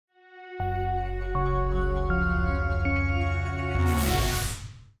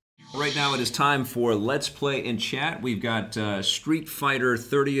right now it is time for Let's Play in Chat. We've got Street Fighter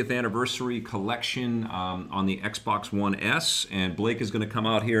 30th Anniversary Collection on the Xbox One S, and Blake is going to come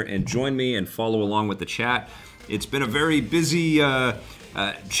out here and join me and follow along with the chat. It's been a very busy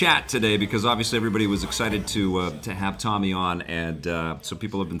chat today because obviously everybody was excited to have Tommy on, and so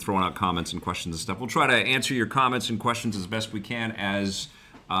people have been throwing out comments and questions and stuff. We'll try to answer your comments and questions as best we can as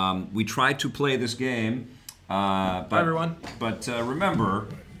we try to play this game. Bye everyone. But remember,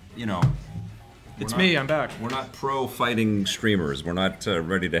 you know, it's me. I'm back. We're not pro fighting streamers. We're not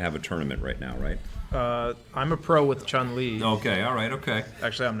ready to have a tournament right now, right? I'm a pro with Chun-Li. Okay, all right, okay.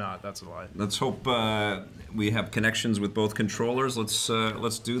 Actually, I'm not. That's a lie. Let's hope we have connections with both controllers. Let's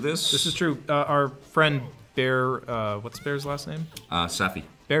do this. This is true. Our friend Bear, what's Bear's last name? Safi.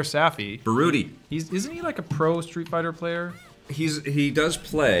 Bear Safi. Baruti. Isn't he like a pro Street Fighter player? He does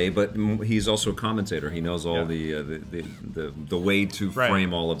play, but he's also a commentator. He knows all the way to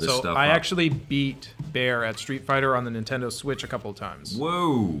frame all of this stuff. So I actually beat Bear at Street Fighter on the Nintendo Switch a couple of times.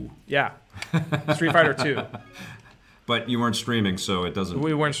 Whoa! Yeah, Street Fighter 2. But you weren't streaming, so it doesn't.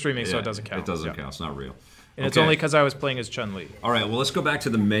 We weren't streaming, so it doesn't count. It doesn't count. It's not real. And it's only because I was playing as Chun-Li. All right, well, let's go back to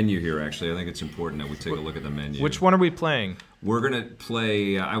the menu here, actually. I think it's important that we take a look at the menu. Which one are we playing? We're going to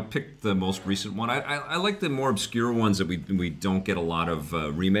play... I picked the most recent one. I like the more obscure ones that we don't get a lot of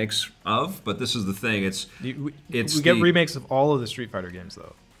remakes of, but this is the thing. We get remakes of all of the Street Fighter games,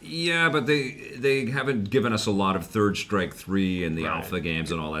 though. Yeah, but they haven't given us a lot of Third Strike 3 and the Alpha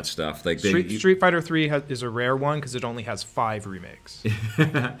games and all that stuff. Like Street Fighter 3 is a rare one because it only has 5 remakes.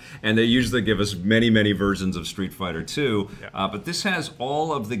 And they usually give us many, many versions of Street Fighter 2. Yeah. But this has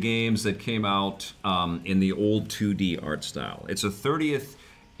all of the games that came out in the old 2D art style. It's a 30th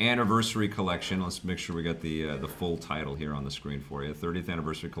Anniversary Collection. Let's make sure we got the full title here on the screen for you. 30th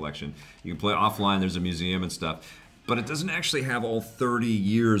Anniversary Collection. You can play offline. There's a museum and stuff. But it doesn't actually have all 30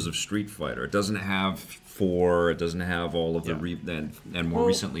 years of Street Fighter. It doesn't have 4. It doesn't have all of the and more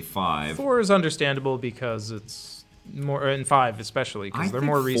recently 5. 4 is understandable because it's more, and 5 especially because they're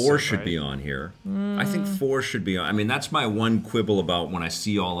more recent. 4 should be on here. I think 4 should be on. I mean, that's my one quibble about when I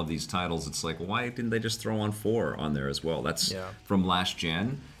see all of these titles. It's like, why didn't they just throw on 4 on there as well? That's from last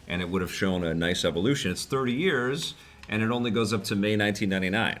gen, and it would have shown a nice evolution. It's 30 years, and it only goes up to May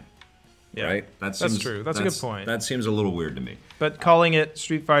 1999. Yeah, right? That's true. That's a good point. That seems a little weird to me. But calling it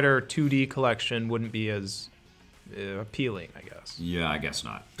Street Fighter 2D Collection wouldn't be as appealing, I guess. Yeah, I guess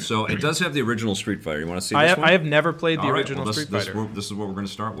not. So it does have the original Street Fighter. You want to see this one? I have never played the original Street Fighter. This is what we're going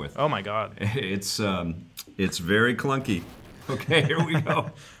to start with. Oh my god. It's very clunky. Okay, here we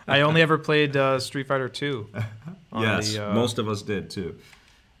go. I only ever played Street Fighter 2. Yes, most of us did too.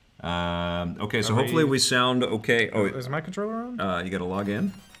 Okay, so hopefully we sound okay. Oh, is my controller on? You got to log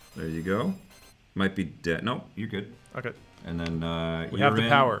in. There you go. Might be dead. No, you're good. Okay. And then we have the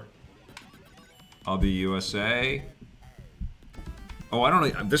power. I'll be USA. Oh, I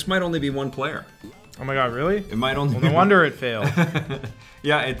don't know. This might only be one player. Oh my god, really? It might only. Well, no wonder it failed.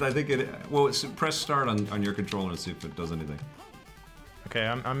 Yeah, I think it. Well, press start on your controller and see if it does anything.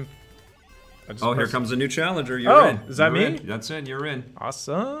 Okay, Oh, here comes a new challenger. You're in. Is that me? That's it. You're in.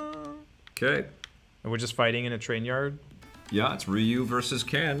 Awesome. Okay. And we're just fighting in a train yard. Yeah, it's Ryu versus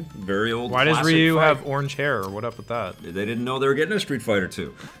Ken. Very old. Why does Ryu have orange hair? What up with that? They didn't know they were getting a Street Fighter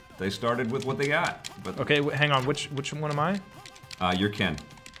 2. They started with what they got. But okay, hang on. Which one am I? You're Ken.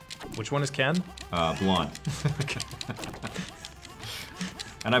 Which one is Ken? Blonde.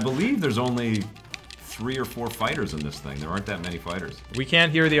 And I believe there's only 3 or 4 fighters in this thing. There aren't that many fighters. We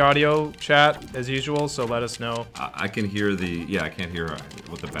can't hear the audio chat as usual, so let us know. I can hear the... Yeah, I can't hear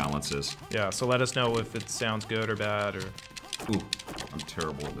what the balance is. Yeah, so let us know if it sounds good or bad or... Ooh, I'm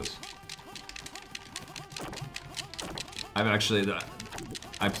terrible at this. I've actually...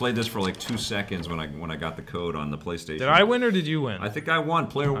 I played this for like 2 seconds when I got the code on the PlayStation. Did I win or did you win? I think I won.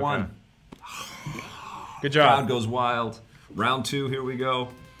 Player 1. Good job. Crowd goes wild. Round 2, here we go.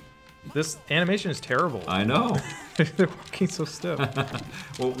 This animation is terrible. I know. They're walking so stiff.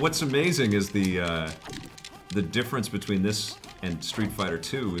 Well, what's amazing is the difference between this and Street Fighter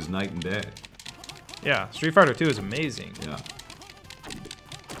 2 is night and day. Yeah, Street Fighter 2 is amazing. Yeah.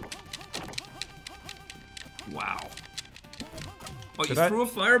 Wow. Oh, you threw a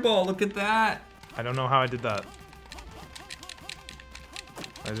fireball. Look at that. I don't know how I did that.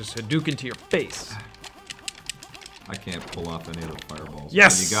 I just Hadouken to your face. I can't pull off any of the fireballs.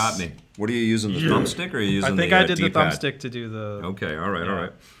 Yes! Oh, you got me. What are you using, the thumbstick or are you using the I think I did D-pad? the thumbstick to do the... Okay, alright,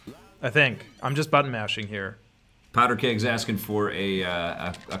 alright. I think. I'm just button mashing here. Powder Keg's asking for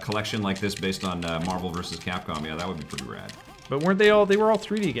a collection like this based on Marvel vs. Capcom. Yeah, that would be pretty rad. But weren't they all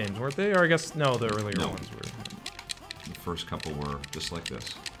 3D games, weren't they? Or I guess, no, the earlier ones were. The first couple were just like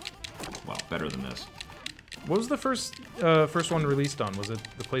this. Well, better than this. What was the first one released on? Was it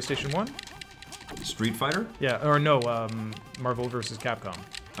the PlayStation 1? Street Fighter? Yeah, or no, Marvel vs. Capcom.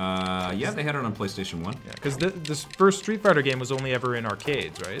 Yeah, they had it on PlayStation 1. Yeah, because this first Street Fighter game was only ever in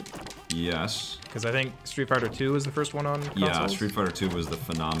arcades, right? Yes. Because I think Street Fighter 2 was the first one on consoles? Yeah, Street Fighter 2 was the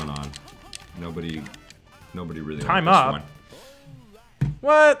phenomenon. Nobody really Time liked up. this one.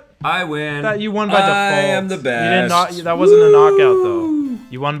 What? I win. That you won by default. I am the best. You didn't that wasn't a knockout though.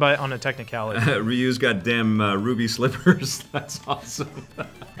 You won on a technicality. Ryu's got damn ruby slippers. That's awesome.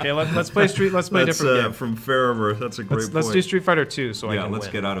 Okay, let's play Let's play a different game. From Ferrimer. That's a great point. Let's do Street Fighter 2 so I can win. Yeah,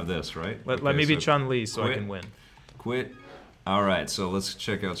 let's get out of this, right? Let me be Chun-Li so quit. I can win. Quit. All right, so let's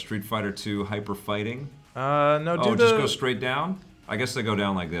check out Street Fighter 2 Hyper Fighting. No, just go straight down? I guess they go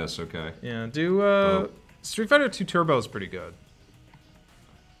down like this, okay. Yeah, do Street Fighter 2 Turbo is pretty good.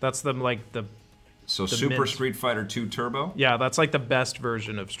 That's the So Super Street Fighter 2 Turbo? Yeah, that's like the best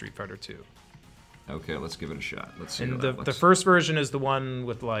version of Street Fighter 2. Okay, let's give it a shot. Let's see. And the first version is the one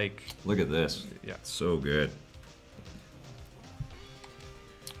with like. Look at this. Yeah. So good.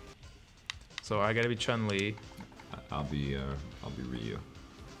 So I gotta be Chun-Li. I'll be Ryu.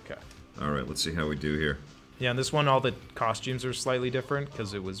 Okay. All right, let's see how we do here. Yeah, and this one, all the costumes are slightly different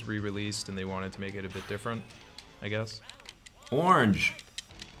because it was re-released and they wanted to make it a bit different, I guess. Orange.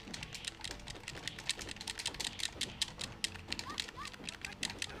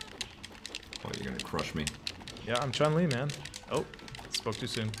 Oh, you're gonna crush me. Yeah, I'm Chun-Li, man. Oh, spoke too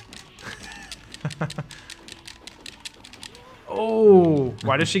soon. Oh,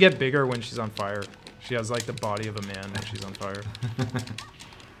 why does she get bigger when she's on fire? She has like the body of a man when she's on fire.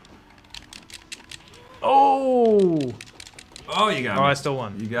 Oh! Oh, you got me. Oh, I still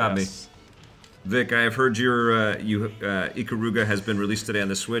won. You got me. Vic, I have heard your Ikaruga has been released today on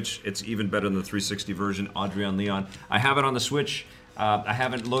the Switch. It's even better than the 360 version. Adrian Leon. I have it on the Switch. I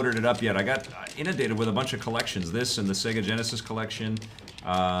haven't loaded it up yet. I got inundated with a bunch of collections. This and the Sega Genesis collection.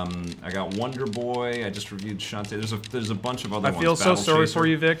 I got Wonder Boy. I just reviewed Shantae. There's a bunch of other ones. I feel so sorry for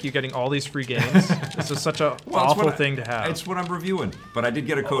you, Vic. You're getting all these free games. This is such an awful thing to have. It's what I'm reviewing. But I did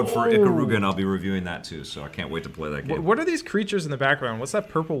get a code for Ikaruga, and I'll be reviewing that too. So I can't wait to play that game. What are these creatures in the background? What's that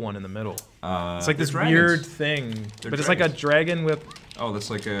purple one in the middle? It's like this dragons. weird thing. They're but it's like a dragon with... Oh, that's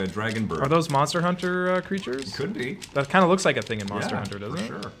like a dragon bird. Are those Monster Hunter creatures? Could be. That kind of looks like a thing in Monster Hunter, doesn't it?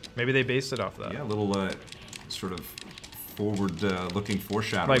 Sure. Maybe they based it off that. Yeah, a little sort of forward-looking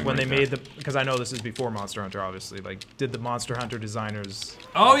foreshadowing. Like when they made the... Because I know this is before Monster Hunter, obviously. Like, did the Monster Hunter designers...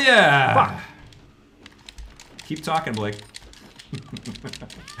 Oh, yeah! Fuck! Keep talking, Blake.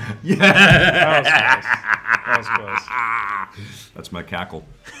 Yeah! That was close. That's my cackle.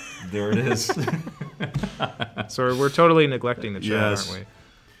 There it is. Sorry, we're totally neglecting the chat, yes.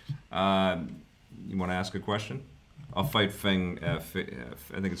 aren't we? You want to ask a question? I'll fight Feng. I think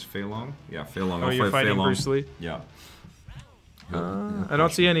it's Fei Long. Yeah, Fei Long. Oh, I'll you're fight fighting Fei Long. Bruce Lee? Yeah. I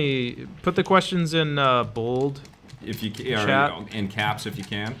don't see any. Put the questions in bold. If you can, chat. Or in caps, if you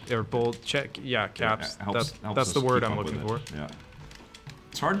can. Or bold. Check. Yeah, caps. Helps that's the us word keep I'm up looking with for. it. Yeah.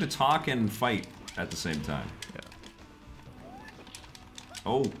 It's hard to talk and fight at the same time. Yeah.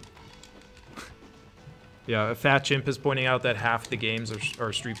 Oh. Yeah, Fat Chimp is pointing out that half the games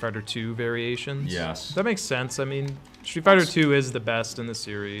are Street Fighter 2 variations. Yes. That makes sense. I mean, Street Fighter 2 is the best in the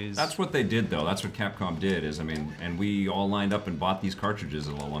series. That's what they did, though. That's what Capcom did. I mean, and we all lined up and bought these cartridges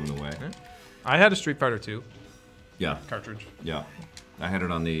along the way. Yeah. I had a Street Fighter 2. Yeah. Cartridge. Yeah. I had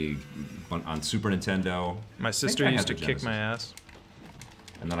it on Super Nintendo. My sister used to kick my ass.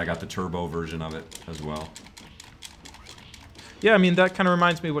 And then I got the turbo version of it as well. Yeah, I mean, that kind of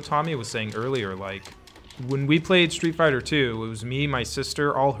reminds me of what Tommy was saying earlier. Like, when we played Street Fighter 2, it was me, my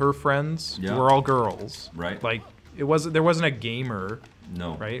sister, all her friends. Yeah. We're all girls. Right. Like, there wasn't a gamer.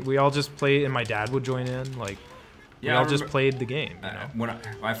 No. Right? We all just played, and my dad would join in. Like, we all just played the game. You know? When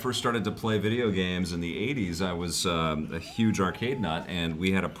I first started to play video games in the 80s, I was a huge arcade nut, and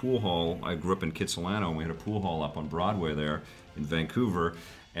we had a pool hall. I grew up in Kitsilano, and we had a pool hall up on Broadway there in Vancouver.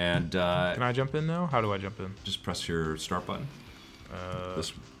 And can I jump in now? How do I jump in? Just press your start button.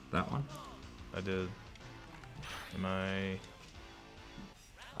 That one. I did. Am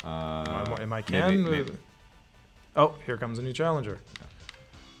I Ken? Maybe. Oh, here comes a new challenger.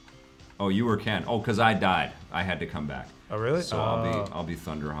 Oh, you were Ken. Oh, because I died. I had to come back. Oh, really? So I'll be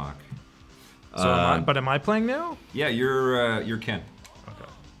Thunderhawk. So am I playing now? Yeah, you're Ken. Okay.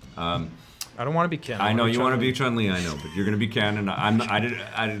 I don't want to be Ken. I know you want to be Chun-Li. I know, but you're gonna be Ken, and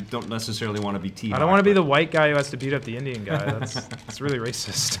I don't necessarily want to be T. I don't want to be the white guy who has to beat up the Indian guy. That's really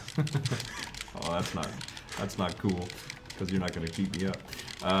racist. Oh, that's not cool, because you're not gonna keep me up.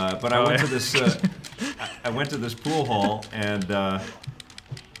 But I went to this I went to this pool hall, and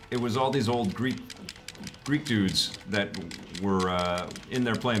it was all these old Greek dudes that were in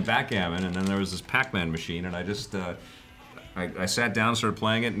there playing backgammon, and then there was this Pac-Man machine, and I just I sat down, started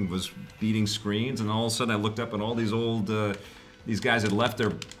playing it, and was beating screens, and all of a sudden I looked up, and all these old these guys had left their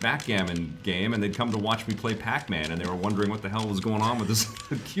backgammon game, and they'd come to watch me play Pac-Man, and they were wondering what the hell was going on with this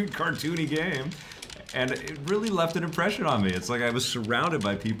cute cartoony game. And it really left an impression on me. It's like I was surrounded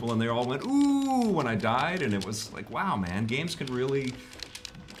by people, and they all went, ooh, when I died, and it was like, wow, man, games can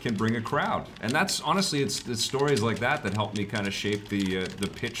bring a crowd. And that's, honestly, it's stories like that that helped me kind of shape the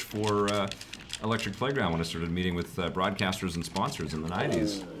pitch for Electric Playground when I started meeting with broadcasters and sponsors in the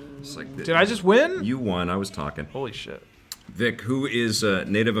 90s. It's like, did I just win? You won, I was talking. Holy shit. Vic, who is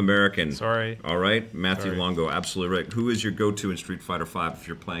Native American? Sorry. All right, Matthew Sorry. Longo, absolutely right. Who is your go-to in Street Fighter V if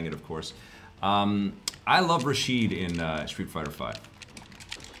you're playing it, of course? I love Rashid in Street Fighter V.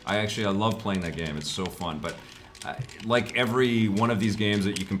 I love playing that game. It's so fun. But like every one of these games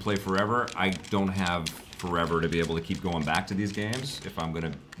that you can play forever, I don't have forever to be able to keep going back to these games. If I'm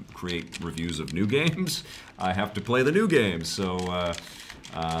going to create reviews of new games, I have to play the new games. So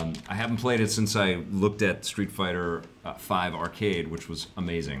I haven't played it since I looked at Street Fighter V Arcade, which was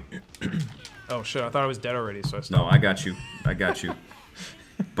amazing. Oh shit, I thought I was dead already, so I stopped. No, I got you. I got you.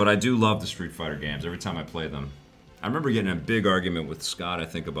 But I do love the Street Fighter games every time I play them. I remember getting in a big argument with Scott, I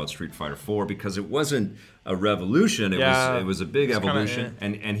think, about Street Fighter 4 because it wasn't a revolution. It was a big evolution.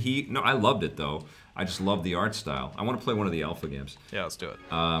 And he, no, I loved it though. I just love the art style. I want to play one of the alpha games. Yeah, let's do it.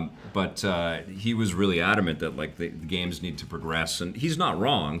 But he was really adamant that like the games need to progress, and he's not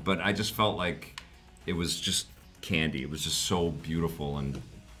wrong. But I just felt like it was just candy. It was just so beautiful and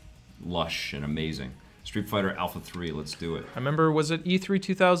lush and amazing. Street Fighter Alpha 3, let's do it. I remember, was it E3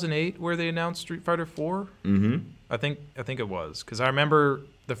 2008 where they announced Street Fighter 4? Mm-hmm. I think it was, because I remember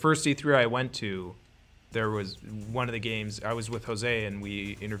the first E3 I went to, there was one of the games, I was with Jose and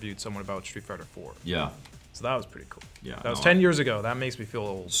we interviewed someone about Street Fighter 4. Yeah. So that was pretty cool. Yeah. That was 10 years ago. That makes me feel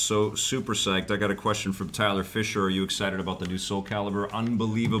old. So super psyched. I got a question from Tyler Fisher. Are you excited about the new Soul Calibur?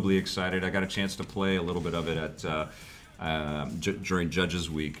 Unbelievably excited. I got a chance to play a little bit of it at during Judges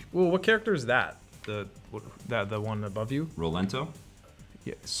Week. Well, what character is that? The one above you? Rolento?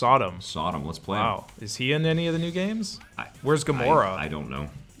 Yeah, Sodom. Sodom, let's play him. Wow. Is he in any of the new games? Where's Gamora? I don't know.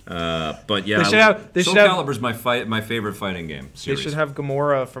 But yeah, Soul Calibur's my favorite fighting game series. They should have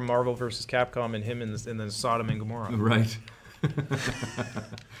Gamora from Marvel vs. Capcom and him and then Sodom and Gamora. Right.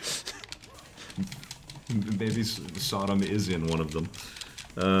 Maybe Sodom is in one of them.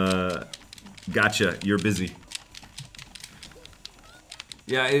 Gotcha. You're busy.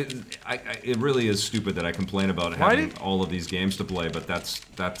 Yeah, it really is stupid that I complain about having all of these games to play, but that's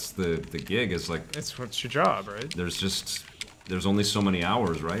the gig. Is like it's your job, right? There's only so many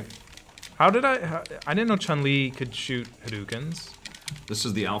hours, right? I didn't know Chun-Li could shoot Hadoukens. This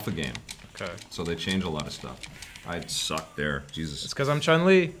is the alpha game. Okay. So they change a lot of stuff. I suck there, Jesus. It's because I'm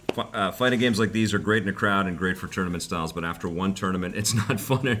Chun-Li. Fighting games like these are great in a crowd and great for tournament styles, but after one tournament, it's not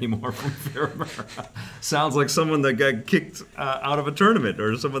fun anymore from Fairmere. Sounds like someone that got kicked out of a tournament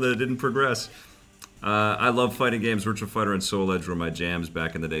or someone that didn't progress. I love fighting games. Virtua Fighter and Soul Edge were my jams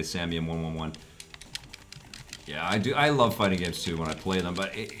back in the day. Samium 111. Yeah, I do. I love fighting games too when I play them,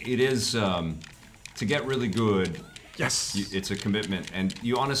 but it is to get really good. Yes, it's a commitment, and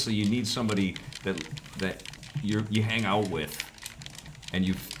you need somebody that you hang out with, and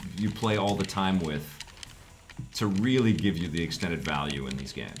you play all the time with, to really give you the extended value in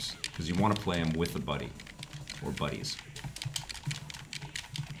these games, because you want to play them with a buddy or buddies.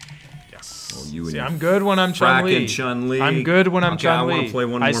 Yes. Well, you See, and I'm good when I'm Chun-Li. Chun-Li. I'm good when I'm Chun-Li. I want to play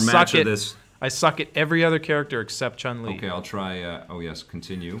one more match of this. I suck at every other character except Chun-Li. Okay, I'll try. Oh yes,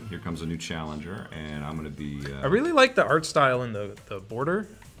 continue. Here comes a new challenger, and I'm going to be. I really like the art style in the border.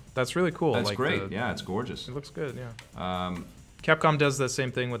 That's really cool. That's great. Yeah, it's gorgeous. It looks good. Yeah. Capcom does the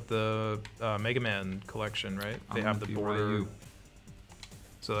same thing with the Mega Man collection, right? They have the border,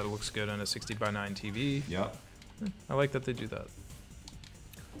 so that it looks good on a 60:9 TV. Yep. I like that they do that.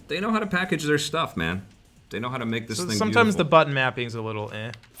 They know how to package their stuff, man. They know how to make this thing sometimes beautiful. the button mapping's a little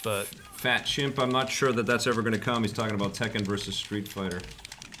but... Fat Chimp, I'm not sure that's ever going to come. He's talking about Tekken versus Street Fighter.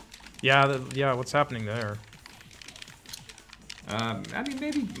 Yeah, yeah, what's happening there? I mean,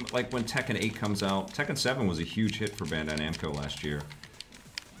 maybe like when Tekken 8 comes out. Tekken 7 was a huge hit for Bandai Namco last year.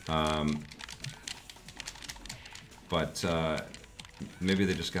 But maybe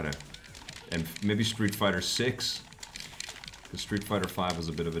they just gotta... And maybe Street Fighter 6. Because Street Fighter 5 was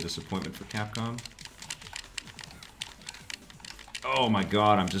a bit of a disappointment for Capcom. Oh my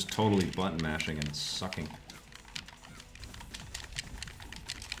god, I'm just totally button mashing and sucking.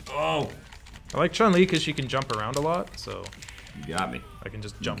 Oh! I like Chun-Li because she can jump around a lot, so... You got me. I can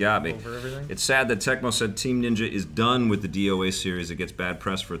just jump Got me. over everything. It's sad that Tecmo said Team Ninja is done with the DOA series. It gets bad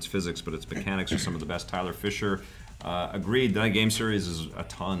press for its physics, but its mechanics are some of the best. Tyler Fisher agreed. That game series is a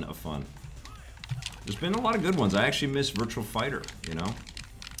ton of fun. There's been a lot of good ones. I actually miss Virtual Fighter, you know?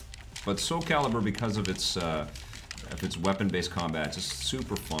 But Soul Calibur, because of its weapon-based combat, it's just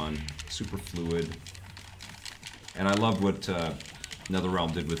super fun, super fluid. And I loved what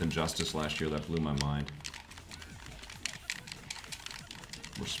NetherRealm did with Injustice last year. That blew my mind.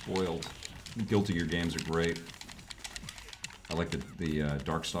 We're spoiled. The Guilty Gear games are great. I like the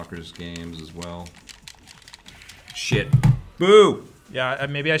Darkstalkers games as well. Shit. Boo! Yeah,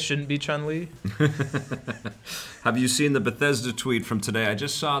 maybe I shouldn't be Chun-Li. Have you seen the Bethesda tweet from today? I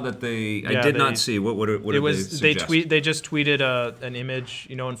just saw that they... Yeah, I did not see. What did they suggest? They just tweeted an image,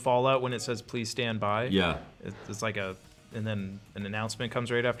 you know, in Fallout when it says "Please stand by." Yeah. It's like and then an announcement comes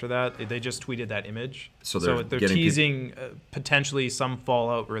right after that. They just tweeted that image. So they're teasing potentially some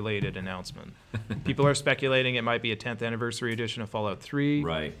Fallout-related announcement. People are speculating it might be a 10th anniversary edition of Fallout 3.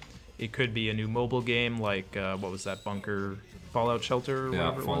 Right. It could be a new mobile game like, what was that, Bunker... Fallout Shelter? Or yeah,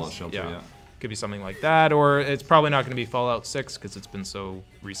 whatever Fallout it was. Shelter, yeah. Could be something like that, or it's probably not going to be Fallout 6 because it's been so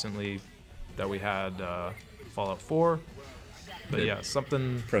recently that we had Fallout 4. But yeah,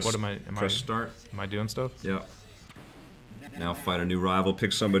 something... Press start. Am I doing stuff? Yeah. Now fight a new rival.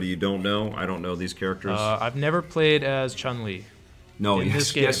 Pick somebody you don't know. I don't know these characters. I've never played as Chun-Li. No, in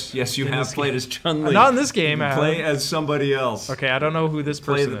this game. yes, you have played as Chun-Li. Not in this game. Play as somebody else. Okay, I don't know who this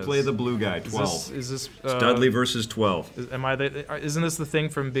person is. Play the blue guy, 12. Is this it's Dudley versus 12. Isn't this the thing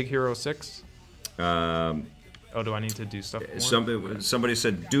from Big Hero 6? Oh, do I need to do stuff more? Somebody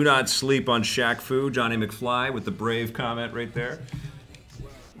said, do not sleep on Shaq Fu. Johnny McFly with the brave comment right there.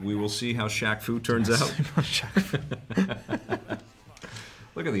 We will see how Shaq Fu turns out.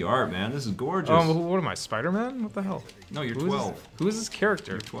 Look at the art, man. This is gorgeous. What am I, Spider-Man? What the hell? No, you're 12. Who is this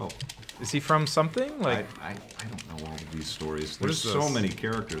character? You're 12. Is he from something? Like I don't know all of these stories. There's so many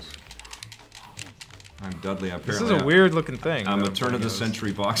characters. I'm Dudley. Apparently, this is a weird-looking thing. I'm a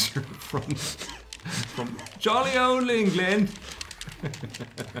turn-of-the-century boxer from jolly old England.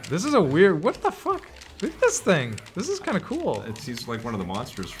 This is a weird... What the fuck? Look at this thing. This is kind of cool. He's like one of the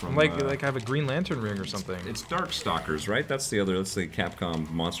monsters from... Like I have a Green Lantern ring or something. It's Darkstalkers, right? That's the Capcom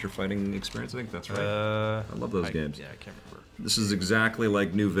monster fighting experience. I think that's right. I love those games. Yeah, I can't remember. This is exactly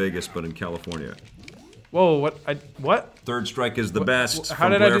like New Vegas, but in California. Whoa, what? Third Strike is the best. How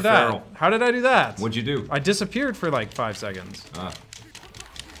did I do that? How did I do that? What'd you do? I disappeared for like 5 seconds.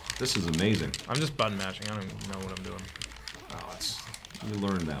 This is amazing. I'm just button mashing. I don't even know what I'm doing. Oh, you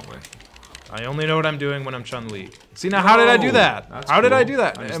learn that way. I only know what I'm doing when I'm Chun-Li. See, now how did I do that? How did I do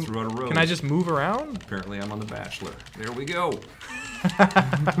that? I just threw out a rose. Can I just move around? Apparently I'm on The Bachelor. There we go.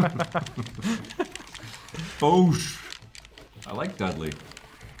 Boosh. I like Dudley.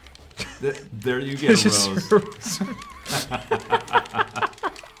 There you get a rose.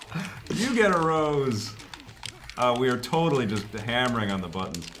 You get a rose. We are totally just hammering on the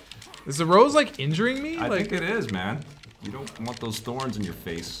buttons. Is the rose like injuring me? I think it is, man. You don't want those thorns in your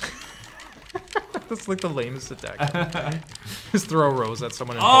face. That's like the lamest attack. Just throw a rose at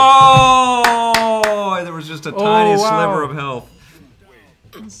someone. Oh! There was just a tiny sliver of health.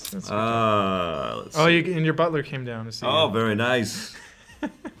 Let's and your butler came down to see you. Very nice.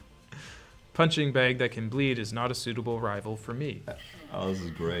 Punching bag that can bleed is not a suitable rival for me. Oh, this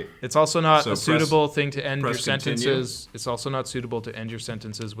is great. It's also not a suitable thing to end your sentences. Continue. It's also not suitable to end your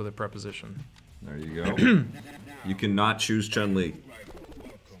sentences with a preposition. There you go. You cannot choose Chun-Li.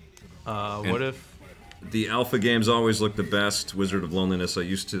 What if... The alpha games always look the best. Wizard of Loneliness. I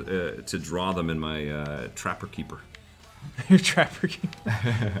used to draw them in my Trapper Keeper. Your Trapper Keeper.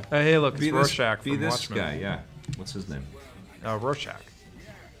 Hey, look, it's Rorschach from Be this Watchmen. guy, yeah. What's his name? Rorschach.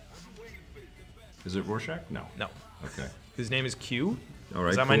 Is it Rorschach? No. No. Okay. His name is Q. All right.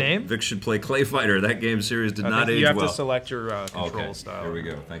 Is that my name? Vic should play Clay Fighter. That game series did not age well. You have to select your control style. There we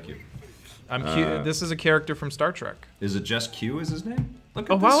go. Thank you. I'm Q. This is a character from Star Trek. Is it just Q? Is his name? Look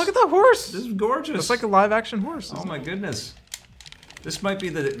at wow! Look at that horse. This is gorgeous. It's like a live-action horse. Oh my goodness! This might be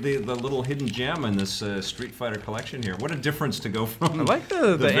the little hidden gem in this Street Fighter collection here. What a difference to go from I like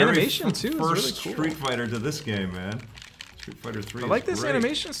the animation too. First it's really cool. Street Fighter to this game, man. Street Fighter 3. I like this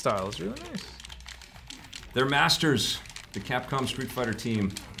animation style. It's really nice. They're masters. The Capcom Street Fighter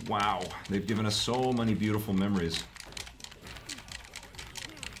team. Wow, they've given us so many beautiful memories.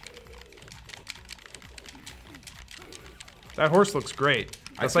 That horse looks great.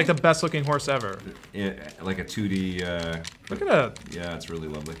 That's like the best looking horse ever. Yeah, like a 2D. Look at that. Yeah, it's really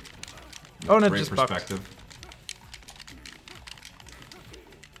lovely. Oh, and it great just perspective.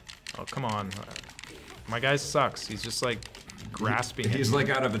 Oh, come on. My guy sucks. He's just like grasping. He's like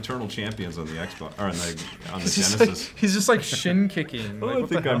out of Eternal Champions on the Xbox or on the Genesis. He's just like shin kicking. I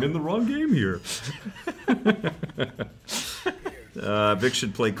think I'm in the wrong game here. Vic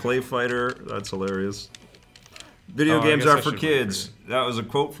should play Clay Fighter. That's hilarious. Video games are for kids. That was a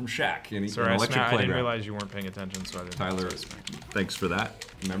quote from Shaq. Sorry, I didn't realize you weren't paying attention, so I didn't. Tyler, thanks for that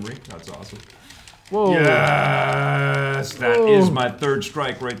memory. That's awesome. Whoa! Yes, that is my third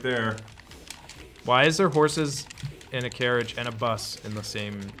strike right there. Why is there horses in a carriage and a bus in the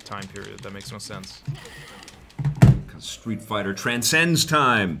same time period? That makes no sense. Street Fighter transcends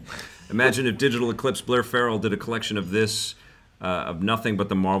time. Imagine if Digital Eclipse Blair Farrell did a collection of this. Of nothing but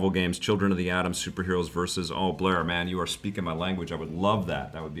the Marvel games, Children of the Atom, Superheroes versus... Oh, Blair, man, you are speaking my language. I would love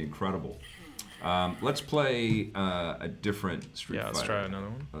that. That would be incredible. Let's play a different Street Fighter. Yeah, let's try another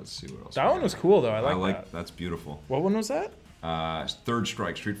one. Let's see what else. That one was cool, though. I like that. That's beautiful. What one was that? Third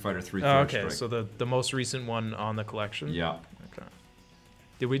Strike, Street Fighter 3 Oh, Third okay, Strike. so the most recent one on the collection? Yeah. Okay.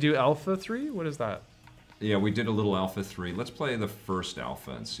 Did we do Alpha 3? What is that? Yeah, we did a little Alpha 3. Let's play the first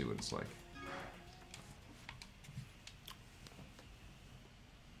Alpha and see what it's like.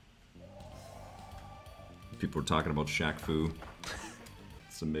 People are talking about Shaq Fu.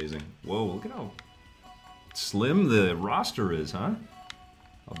 It's amazing. Whoa, look at how slim the roster is, huh?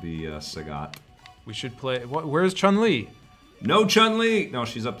 I'll be Sagat. We should play... Where's Chun-Li? No Chun-Li! No,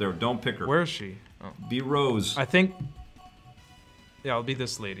 she's up there. Don't pick her. Where is she? Oh. Be Rose. I think... Yeah, I'll be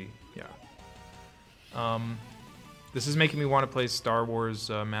this lady. Yeah. This is making me want to play Star Wars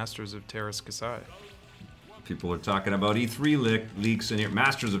Masters of Terras Kasai. People are talking about E3 leaks in here.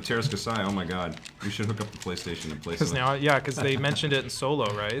 Masters of Terras Kasai. Oh my god. We should hook up the PlayStation and play Because now, yeah, because they mentioned it in solo,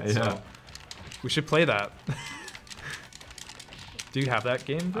 right? Yeah. So we should play that. Do you have that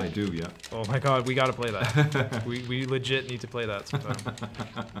game? I do, yeah. Oh my god, we gotta play that. we legit need to play that sometime.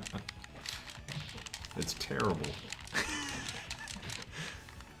 It's terrible.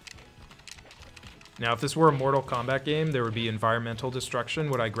 Now, if this were a Mortal Kombat game, there would be environmental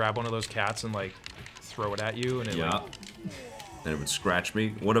destruction. Would I grab one of those cats and like throw it at you? And it yeah. And it would scratch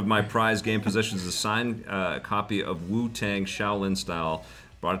me. One of my prized game possessions is a signed copy of Wu-Tang Shaolin Style.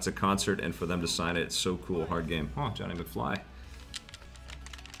 Brought it to concert, and for them to sign it, it's so cool. Hard game. Oh, Johnny McFly.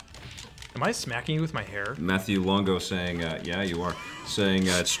 Am I smacking you with my hair? Matthew Longo saying, yeah, you are. Saying,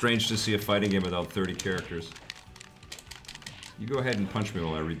 it's strange to see a fighting game without 30 characters. You go ahead and punch me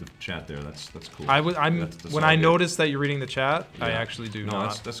while I read the chat there. That's cool. When I notice that you're reading the chat, yeah. I actually do not.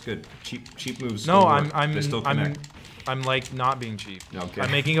 No, that's good. Cheap moves. No, I'm like not being cheap. Okay. I'm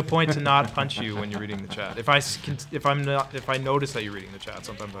making a point to not punch you when you're reading the chat. If I notice that you're reading the chat,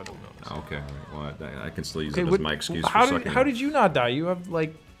 sometimes I don't notice. Okay, well I can still use it as my excuse for sucking. How did you not die? You have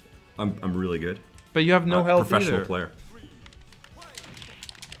like. I'm really good. But you have no health professional either. Player.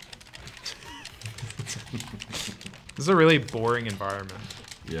 This is a really boring environment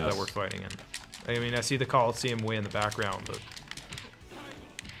yes. that we're fighting in. I mean, I see the Coliseum way in the background, but...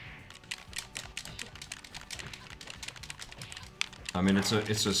 I mean, it's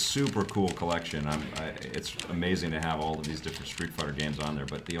a super cool collection. It's amazing to have all of these different Street Fighter games on there,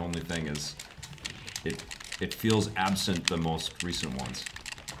 but the only thing is, it feels absent the most recent ones.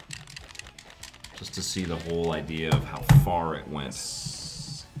 Just to see the whole idea of how far it went.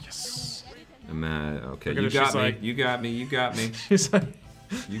 Yes. Okay, you got me. You got me. You got me. She's like,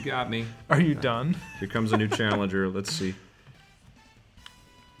 you got me. Are you done? Here comes a new challenger. Let's see.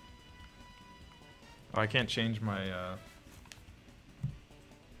 Oh, I can't change my.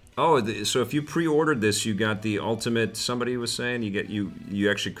 Oh, so if you pre-ordered this, you got the ultimate. Somebody was saying you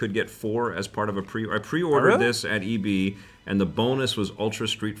actually could get 4 as part of a pre. I pre-ordered this at EB, and the bonus was Ultra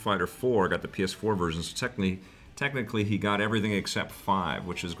Street Fighter 4. I got the PS4 version, so technically he got everything except 5,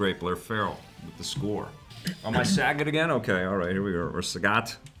 which is great. Blair Farrell with the score. Am I Sagat again? Okay, all right, here we go. Or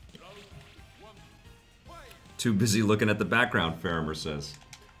Sagat. Too busy looking at the background, Faramer says.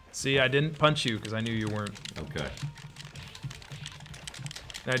 See, I didn't punch you because I knew you weren't. Okay.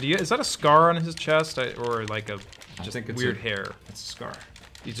 Now, is that a scar on his chest, or like just weird hair? It's a scar.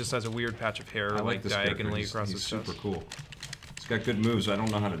 He just has a weird patch of hair, like diagonally across his chest. He's super cool. He's got good moves. I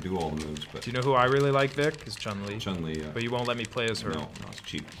don't know how to do all the moves, but. Do you know who I really like, Vic? Is Chun-Li. Chun-Li, yeah. But you won't let me play as her. No, it's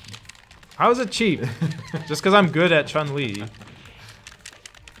cheap. How is it cheap? Just because I'm good at Chun-Li.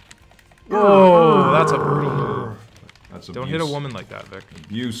 Whoa, that's a brutal move. That's Don't hit a woman like that, Vic.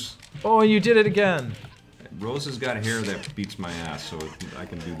 Abuse. Oh, and you did it again. Rose has got hair that beats my ass, so I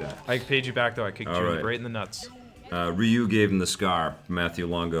can do that. I paid you back though. I kicked you right in the nuts. Ryu gave him the scar. Matthew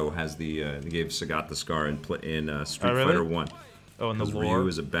Longo has the gave Sagat the scar in Street Fighter 1. Oh, in the lore? Ryu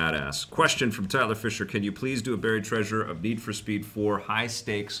is a badass. Question from Tyler Fisher: can you please do a buried treasure of Need for Speed 4 high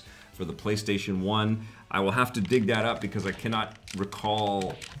stakes for the PlayStation 1. I will have to dig that up because I cannot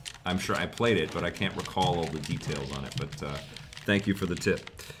recall. I'm sure I played it, but I can't recall all the details on it. But thank you for the tip.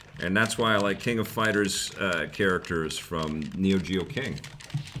 And that's why I like King of Fighters characters from Neo Geo King.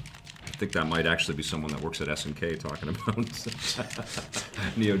 I think that might actually be someone that works at SNK talking about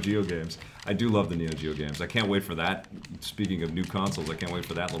Neo Geo games. I do love the Neo Geo games. I can't wait for that. Speaking of new consoles, I can't wait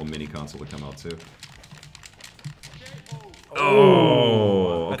for that little mini console to come out too.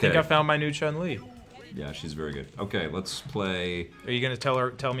 Oh, okay. I think I found my new Chun-Li. Yeah, she's very good. Okay, let's play. Are you gonna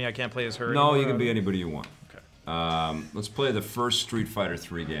tell me I can't play as her? No, anymore? you can be anybody you want. Okay. Let's play the first Street Fighter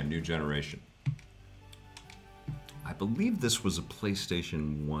 3 game, New Generation. I believe this was a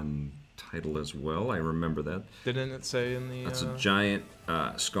PlayStation 1 title as well. I remember that. Didn't it say in the? That's a giant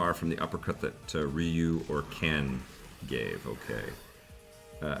scar from the uppercut that Ryu or Ken gave. Okay.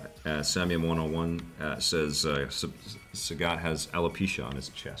 Samium101 says Sagat has alopecia on his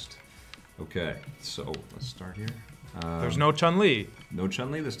chest. Okay, so let's start here. There's no Chun-Li. No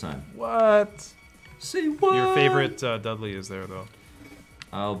Chun-Li this time. What? Say what? Your favorite Dudley is there though.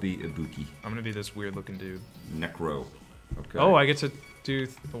 I'll be Ibuki. I'm gonna be this weird-looking dude. Necro. Okay. Oh, I get to do.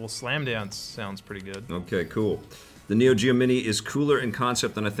 Well, Slam Dance sounds pretty good. Okay, cool. The Neo Geo Mini is cooler in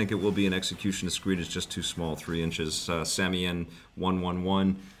concept than I think it will be in execution. The screen is just too small, 3 inches.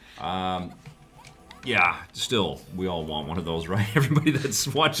 Samien111. Yeah, still, we all want one of those, right? Everybody that's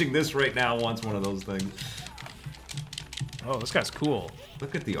watching this right now wants one of those things. Oh, this guy's cool.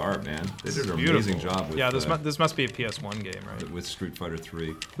 Look at the art, man. They did an Beautiful. amazing job with Yeah, this must be a PS1 game, right? with Street Fighter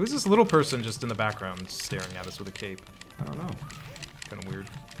 3. Who's this little person just in the background staring at us with a cape? I don't know. Kind of weird.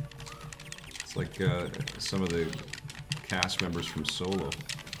 It's like some of the cast members from Solo.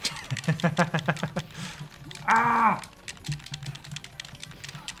 Ah!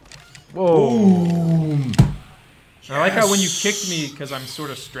 Whoa! Boom! I like how when you kicked me, because I'm sort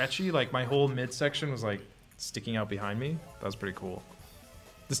of stretchy, like my whole midsection was like sticking out behind me. That was pretty cool.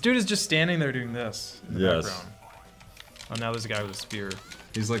 This dude is just standing there doing this in the background. Oh, now there's a guy with a spear.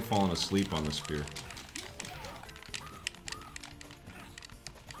 He's like falling asleep on the spear.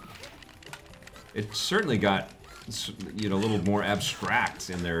 It certainly got, you know, a little more abstract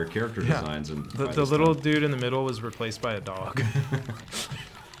in their character designs. And the little dude in the middle was replaced by a dog.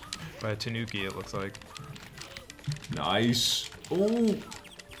 By a tanuki, it looks like. Nice. Oh.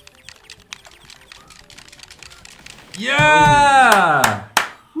 Yeah!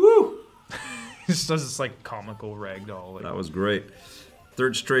 Woo! He just does this like comical ragdoll. Like, That was great.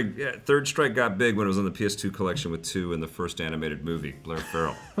 Third Strike got big when it was on the PS2 collection with 2 in the first animated movie, Blair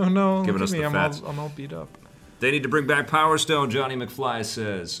Farrell. oh no, Giving look us at me, the I'm fats. all beat up. They need to bring back Power Stone, Johnny McFly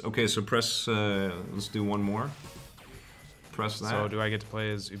says. Okay, so press, let's do one more. Press that. So do I get to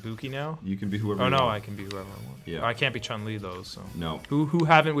play as Ibuki now? You can be whoever Oh you no, want. I can be whoever I want. Yeah. I can't be Chun-Li though, so. No. Who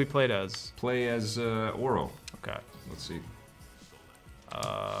haven't we played as? Play as Oro. Okay. Let's see.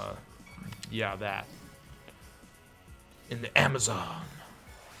 Yeah, that. In the Amazon.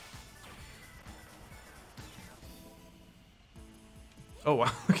 Oh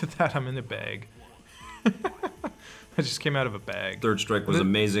wow, look at that, I'm in a bag. I just came out of a bag. Third Strike was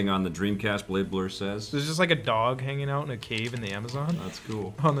amazing on the Dreamcast, Blade Blur says. There's just like a dog hanging out in a cave in the Amazon. That's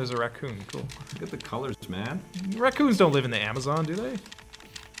cool. Oh, and there's a raccoon, cool. Look at the colors, man. Raccoons don't live in the Amazon, do they?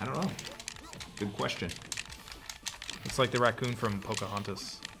 I don't know. Good question. It's like the raccoon from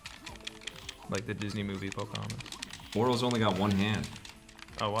Pocahontas. Like the Disney movie Pocahontas. Oro's only got one hand.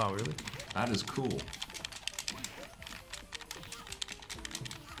 Oh wow, really? That is cool.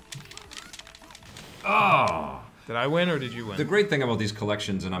 Oh! Did I win or did you win? The great thing about these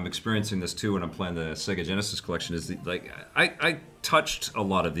collections, and I'm experiencing this too when I'm playing the Sega Genesis collection, is that, like, I touched a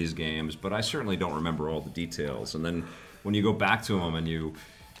lot of these games, but I certainly don't remember all the details. And then when you go back to them and you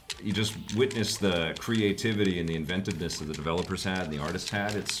just witness the creativity and the inventiveness that the developers had and the artists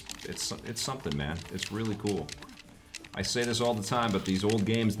had, it's something, man. It's really cool. I say this all the time, but these old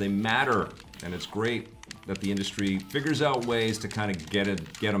games, they matter, and it's great that the industry figures out ways to kind of get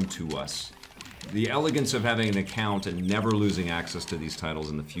them to us. The elegance of having an account and never losing access to these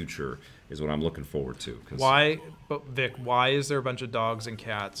titles in the future is what I'm looking forward to. Why, but Vic, why is there a bunch of dogs and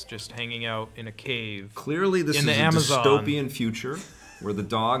cats just hanging out in a cave? Clearly this is a Amazon. dystopian future where the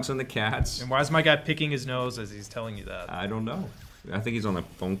dogs and the cats... And why is my guy picking his nose as he's telling you that? I don't know. I think he's on a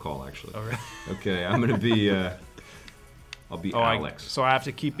phone call, actually. Oh, really? Okay, I'm going to be... I'll be Alex. So I have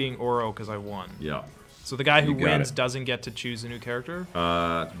to keep being Oro because I won. Yeah. So the guy who You got wins it. doesn't get to choose a new character?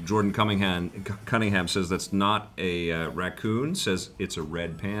 Jordan Cunningham says that's not a raccoon, says it's a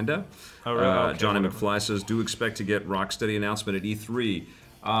red panda. Oh, really? Okay, Johnny whatever. McFly says, do expect to get Rocksteady announcement at E3.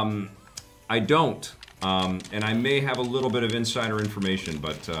 I don't. And I may have a little bit of insider information,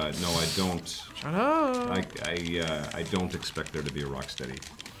 but no, I don't. Shut up. I don't expect there to be a Rocksteady.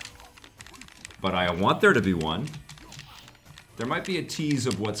 But I want there to be one. There might be a tease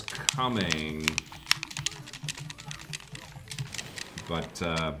of what's coming. But,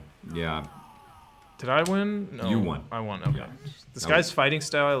 yeah. Did I win? No. You won. I won, okay. This guy's fighting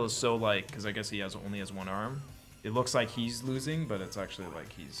style is so like, because I guess he only has one arm. It looks like he's losing, but it's actually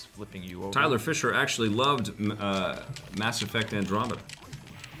like he's flipping you over. Tyler Fisher actually loved Mass Effect Andromeda,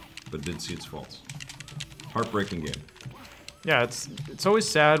 but did see its faults. Heartbreaking game. Yeah, it's always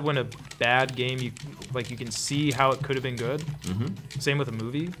sad when a bad game you can see how it could have been good. Mm-hmm. Same with a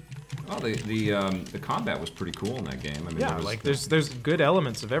movie. Oh, the combat was pretty cool in that game. I mean, yeah, like there's good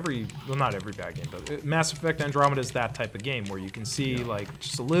elements of every, well, not every bad game, but Mass Effect Andromeda is that type of game where you can see like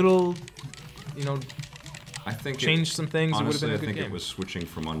just a little, you know, I think change some things. Honestly, it would have been a good I think game. it was switching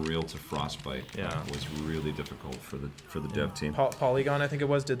from Unreal to Frostbite. Yeah, that was really difficult for the dev team. Polygon, I think it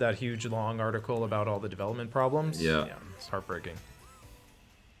was, did that huge long article about all the development problems. Yeah, it's heartbreaking.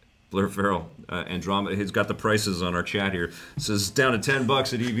 Blair Farrell, Andromeda. He's got the prices on our chat here. It says it's down to $10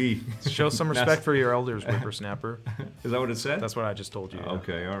 at EV. Show some respect for your elders, whippersnapper. Is that what it said? That's what I just told you. Yeah.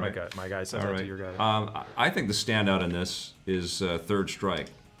 Okay, all right. My guy said that to your guy. I think the standout in this is Third Strike,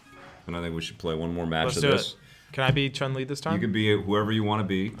 and I think we should play one more match of this. Let's do it. Can I be Chun-Li this time? You can be whoever you want to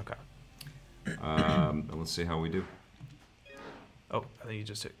be. Okay. And let's see how we do. Oh, I think you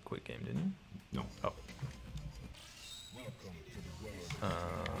just hit quit game, didn't you? No. Oh.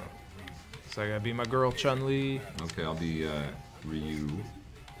 So I gotta be my girl Chun-Li. Okay, I'll be Ryu.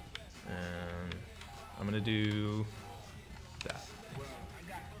 And I'm gonna do that.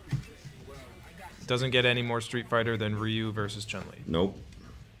 Doesn't get any more Street Fighter than Ryu versus Chun-Li. Nope.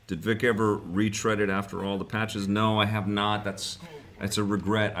 Did Vic ever retread it after all the patches? No, I have not. That's a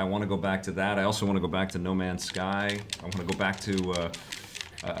regret. I want to go back to that. I also want to go back to No Man's Sky. I want to go back to.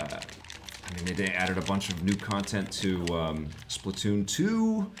 I mean, they added a bunch of new content to Splatoon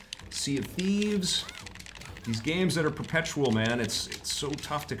 2, Sea of Thieves. These games that are perpetual, man. It's so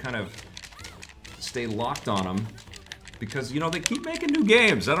tough to kind of stay locked on them. Because, you know, they keep making new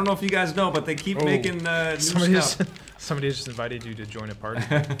games. I don't know if you guys know, but they keep making new stuff. Somebody just invited you to join a party.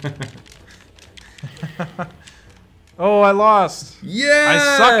 Oh, I lost. Yes!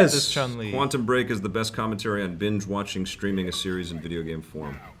 I suck at this Chun-Li. Quantum Break is the best commentary on binge-watching, streaming a series in video game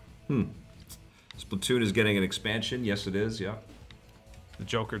form. Splatoon is getting an expansion. Yes, it is. Yeah. The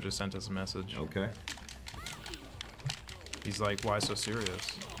Joker just sent us a message. Okay. He's like, why so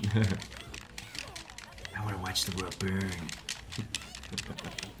serious? I want to watch the world burn.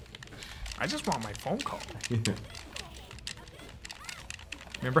 I just want my phone call.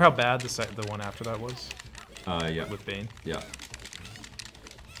 Remember how bad the one after that was? Yeah. With Bane? Yeah.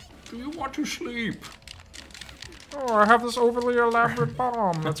 Do you want to sleep? Oh, I have this overly elaborate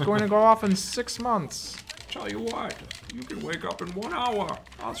bomb that's going to go off in 6 months. Tell you what, you can wake up in 1 hour.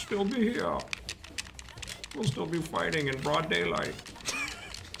 I'll still be here. We'll still be fighting in broad daylight.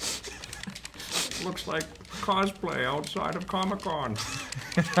 Looks like cosplay outside of Comic-Con.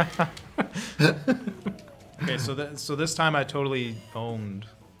 Okay, so this time I totally owned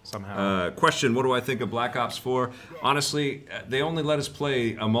somehow. Question: what do I think of Black Ops 4? Honestly, they only let us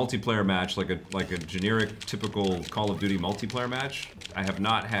play a multiplayer match, like a generic, typical Call of Duty multiplayer match. I have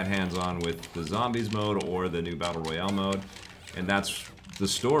not had hands-on with the Zombies mode or the new Battle Royale mode, and that's the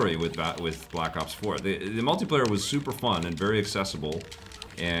story with Black Ops 4. The multiplayer was super fun and very accessible,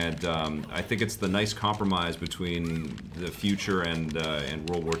 and I think it's the nice compromise between the future and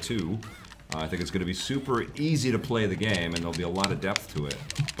World War II. I think it's going to be super easy to play the game, and there'll be a lot of depth to it.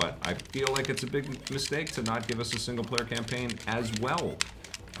 But I feel like it's a big mistake to not give us a single-player campaign as well.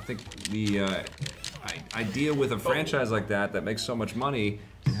 I think the idea with a franchise like that makes so much money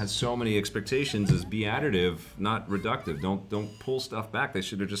and has so many expectations is be additive, not reductive. Don't pull stuff back. They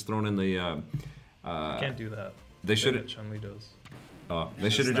should have just thrown in the. Can't do that. They should have. Chun-Li does. They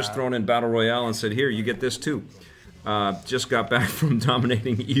should have just thrown in Battle Royale and said, "Here, you get this too." Just got back from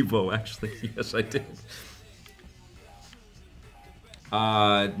dominating Evo, actually. Yes, I did.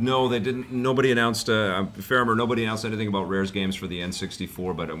 No, they didn't. Nobody announced, Fairmer, nobody announced anything about Rare's games for the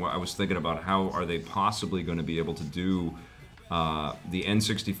N64, but I was thinking about how are they possibly going to be able to do the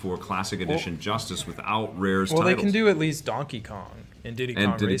N64 Classic Edition justice without Rare's titles. Well, they can do at least Donkey Kong and Diddy Kong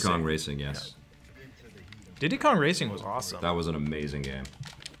Racing. And Diddy Kong Racing, yes. Yeah. Diddy Kong Racing was awesome. That was an amazing game.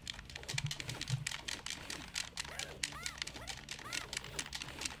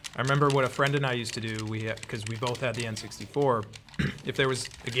 I remember what a friend and I used to do. Because we both had the N64. if there was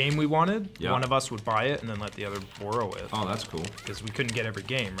a game we wanted, Yeah. one of us would buy it and then let the other borrow it. Oh, that's cool. Because we couldn't get every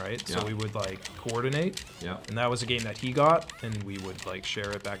game, right? Yeah. So we would like coordinate. Yeah. And that was a game that he got, and we would like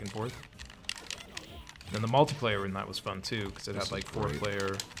share it back and forth. And the multiplayer in that was fun too, because it had like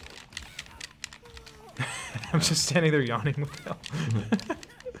 4-player. I'm just standing there yawning with hell.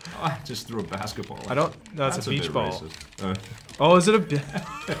 Oh, I just threw a basketball. I don't. No, it's a beach bit ball. racist. Oh, is it a?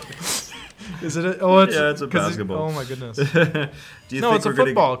 Is it a? Oh, it's. Yeah, it's a basketball. Oh my goodness. Do you No, think it's a we're gonna-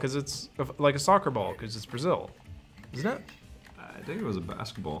 football because it's like a soccer ball because it's Brazil, isn't it? I think it was a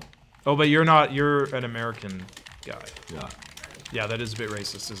basketball. Oh, but you're not. You're an American guy. Yeah. Yeah, that is a bit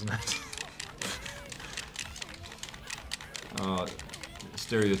racist, isn't it?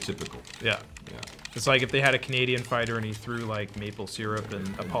 Stereotypical. Yeah. Yeah. It's like if they had a Canadian fighter and he threw like maple syrup and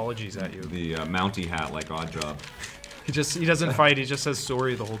apologies at you. The Mountie hat, like Odd Job. He doesn't fight. He just says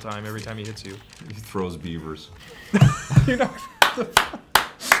sorry the whole time every time he hits you. He throws beavers. You know.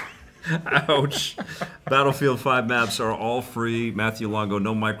 Ouch. Battlefield 5 maps are all free. Matthew Longo,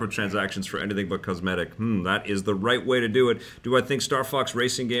 no microtransactions for anything but cosmetic. That is the right way to do it. Do I think Star Fox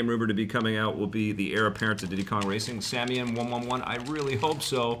racing game rumored to be coming out will be the heir apparent to Diddy Kong Racing? Samian111, I really hope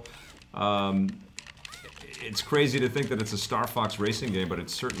so. It's crazy to think that it's a Star Fox racing game, but it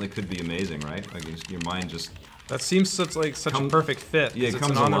certainly could be amazing, right? Like your mind just... That seems such a perfect fit. Yeah, it it's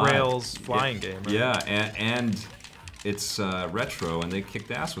comes an on the alive. rails flying game. Right? Yeah, and it's retro, and they kicked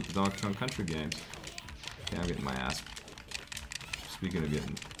ass with the Donkey Kong Country games. Okay, I'm getting my ass. Speaking of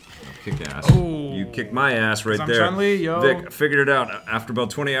getting kick ass, Oh. you kicked my ass right I'm there. Chun-Li, yo. Vic, figured it out. After about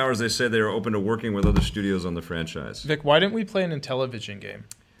 20 hours, they said they were open to working with other studios on the franchise. Vic, why didn't we play an Intellivision game?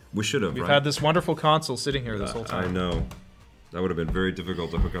 We should have, We've right? had this wonderful console sitting here this whole time. I know. That would have been very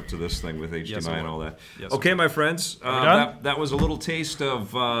difficult to hook up to this thing with HDMI Yes, it and would. all that. Yes, Okay, it would. my friends, done? that was a little taste of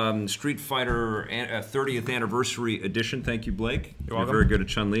Street Fighter 30th Anniversary Edition. Thank you, Blake. You're welcome. very good at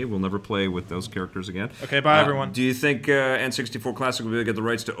Chun-Li. We'll never play with those characters again. Okay, bye, everyone. Do you think N64 Classic will be able to get the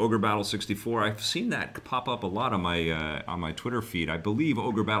rights to Ogre Battle 64? I've seen that pop up a lot on my Twitter feed. I believe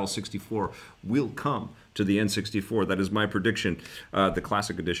Ogre Battle 64 will come to the N64. That is my prediction, the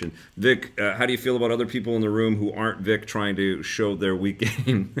Classic Edition. Vic, how do you feel about other people in the room who aren't Vic trying to show their weak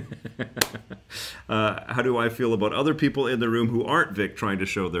game? How do I feel about other people in the room who aren't Vic trying to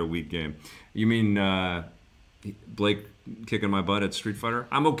show their weak game? You mean Blake kicking my butt at Street Fighter?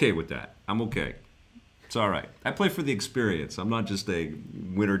 I'm okay with that. I'm okay. It's all right. I play for the experience. I'm not just a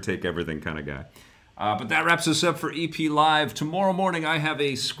winner-take-everything kind of guy. But that wraps us up for EP Live. Tomorrow morning, I have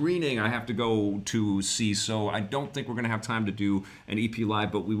a screening I have to go to see, so I don't think we're going to have time to do an EP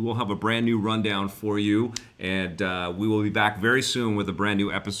Live, but we will have a brand new rundown for you, and we will be back very soon with a brand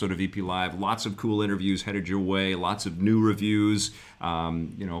new episode of EP Live. Lots of cool interviews headed your way, lots of new reviews,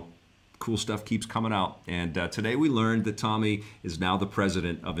 cool stuff keeps coming out. And today we learned that Tommy is now the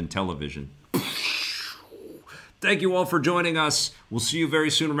president of Intellivision. Thank you all for joining us. We'll see you very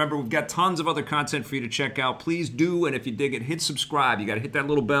soon. Remember, we've got tons of other content for you to check out. Please do, and if you dig it, hit subscribe. You got to hit that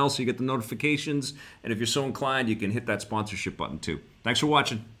little bell so you get the notifications. And if you're so inclined, you can hit that sponsorship button too. Thanks for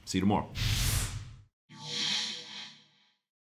watching. See you tomorrow.